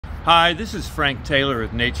Hi, this is Frank Taylor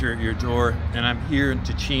with Nature at Your Door, and I'm here in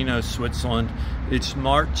Ticino, Switzerland. It's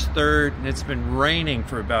March 3rd, and it's been raining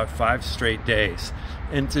for about 5 straight days.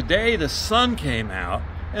 And today the sun came out,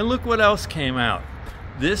 and look what else came out.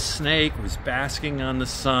 This snake was basking on the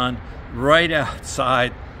sun right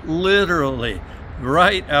outside, literally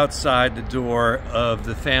right outside the door of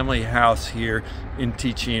the family house here in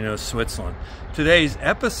Ticino, Switzerland. Today's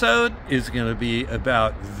episode is going to be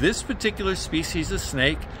about this particular species of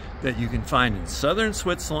snake that you can find in southern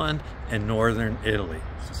Switzerland and northern Italy.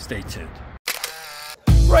 So stay tuned.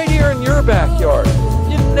 Right here in your backyard.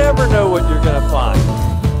 You never know what you're going to find.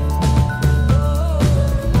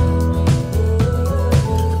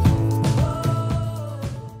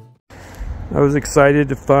 I was excited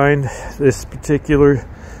to find this particular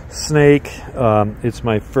snake. It's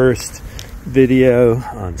my first video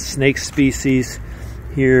on snake species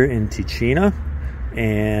here in Ticino,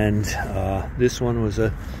 and this one was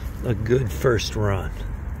a good first run.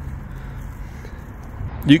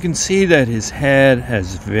 You can see that his head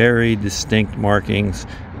has very distinct markings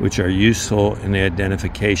which are useful in the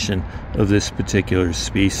identification of this particular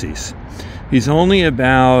species. He's only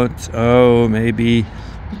about, maybe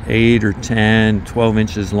 8 or 10, 12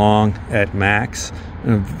 inches long at max,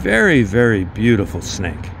 and a very, very beautiful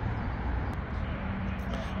snake.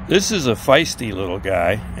 This is a feisty little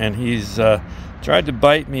guy, and he's tried to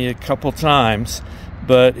bite me a couple times,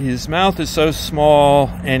 but his mouth is so small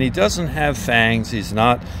and he doesn't have fangs. He's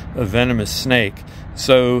not a venomous snake,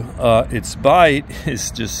 so its bite is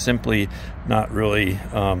just simply not really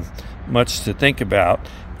much to think about.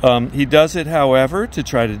 He does it, however, to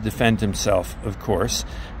try to defend himself, of course.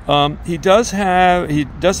 He doesn't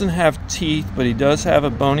have teeth, but he does have a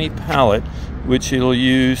bony palate, which he'll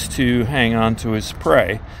use to hang on to his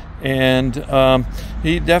prey. And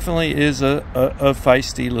he definitely is a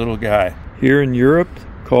feisty little guy. Here in Europe,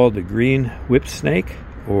 called the green whip snake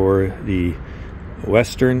or the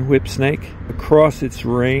western whip snake. Across its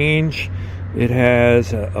range, it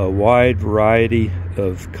has a wide variety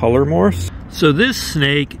of color morphs. So this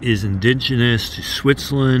snake is indigenous to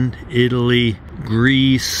Switzerland, Italy,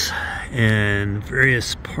 Greece, and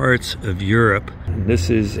various parts of Europe. And this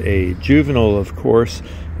is a juvenile, of course,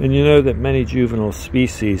 and you know that many juvenile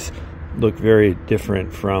species look very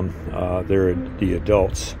different from the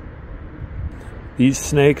adults. These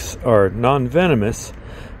snakes are non-venomous,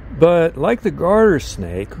 but like the garter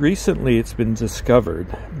snake, recently it's been discovered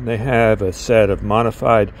they have a set of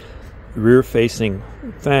modified rear-facing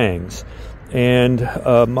fangs and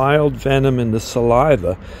mild venom in the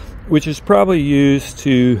saliva, which is probably used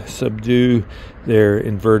to subdue their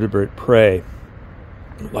invertebrate prey,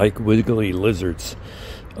 like wiggly lizards.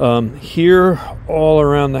 Here, all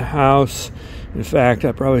around the house, in fact,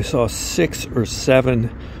 I probably saw 6 or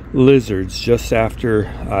 7 lizards just after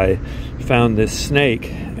I found this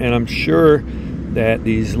snake, and I'm sure that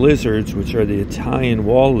these lizards, which are the Italian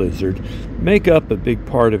wall lizard, make up a big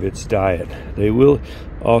part of its diet. They will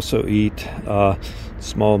also eat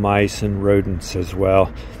small mice and rodents as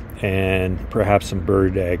well, and perhaps some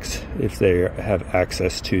bird eggs if they have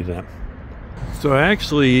access to them. So I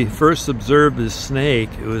actually first observed this snake.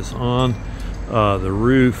 It was on the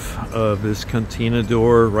roof of this cantina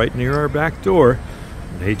door right near our back door.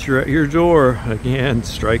 Nature at your door again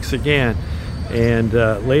strikes again. And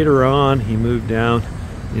later on he moved down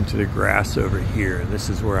into the grass over here, and this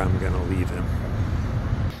is where I'm going to leave him.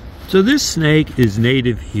 So this snake is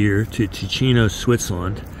native here to Ticino,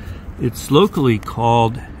 Switzerland. It's locally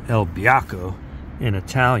called El Biacco in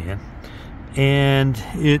Italian, and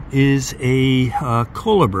it is a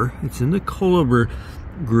Colubridae. It's in the Colubridae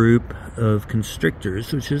group of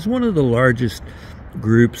constrictors, which is one of the largest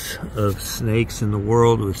groups of snakes in the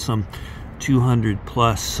world, with some 200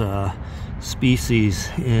 plus species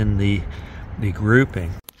in the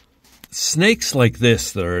grouping. Snakes like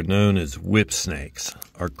this that are known as whip snakes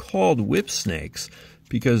are called whip snakes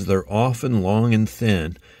because they're often long and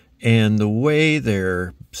thin, and the way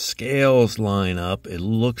their scales line up, it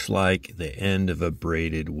looks like the end of a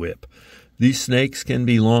braided whip. These snakes can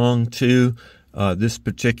be long too. This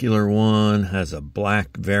particular one has a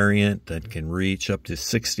black variant that can reach up to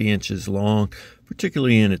 60 inches long,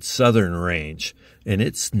 particularly in its southern range, and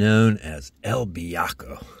it's known as El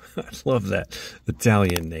Biacco. I love that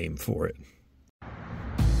Italian name for it.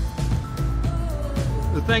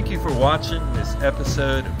 So thank you for watching this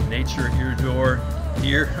episode of Nature at Your Door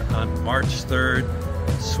here on March 3rd,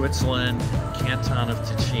 Switzerland, Canton of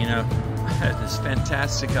Ticino. I had this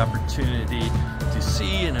fantastic opportunity to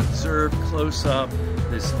see and observe close up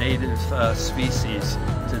this native species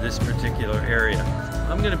to this particular area.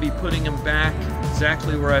 I'm going to be putting him back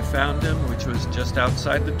exactly where I found him, which was just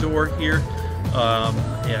outside the door here.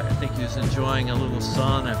 Yeah, I think he was enjoying a little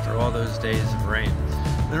sun after all those days of rain.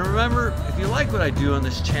 And remember, if you like what I do on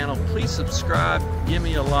this channel, please subscribe, give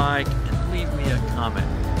me a like, and leave me a comment.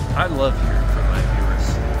 I love hearing from my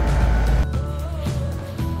viewers.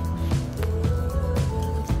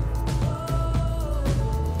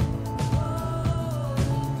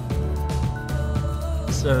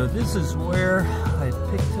 So this is where I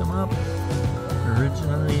picked him up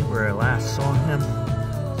originally, where I last saw him.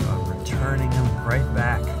 So I'm returning him right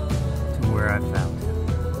back to where I found him.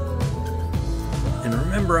 And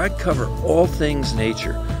remember, I cover all things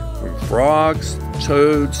nature, from frogs,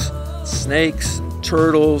 toads, snakes,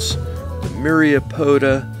 turtles, the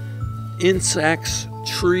myriapoda, insects,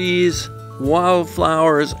 trees,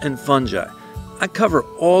 wildflowers, and fungi. I cover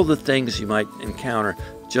all the things you might encounter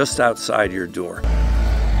just outside your door.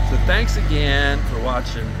 So thanks again for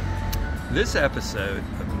watching this episode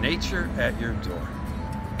of Nature at Your Door.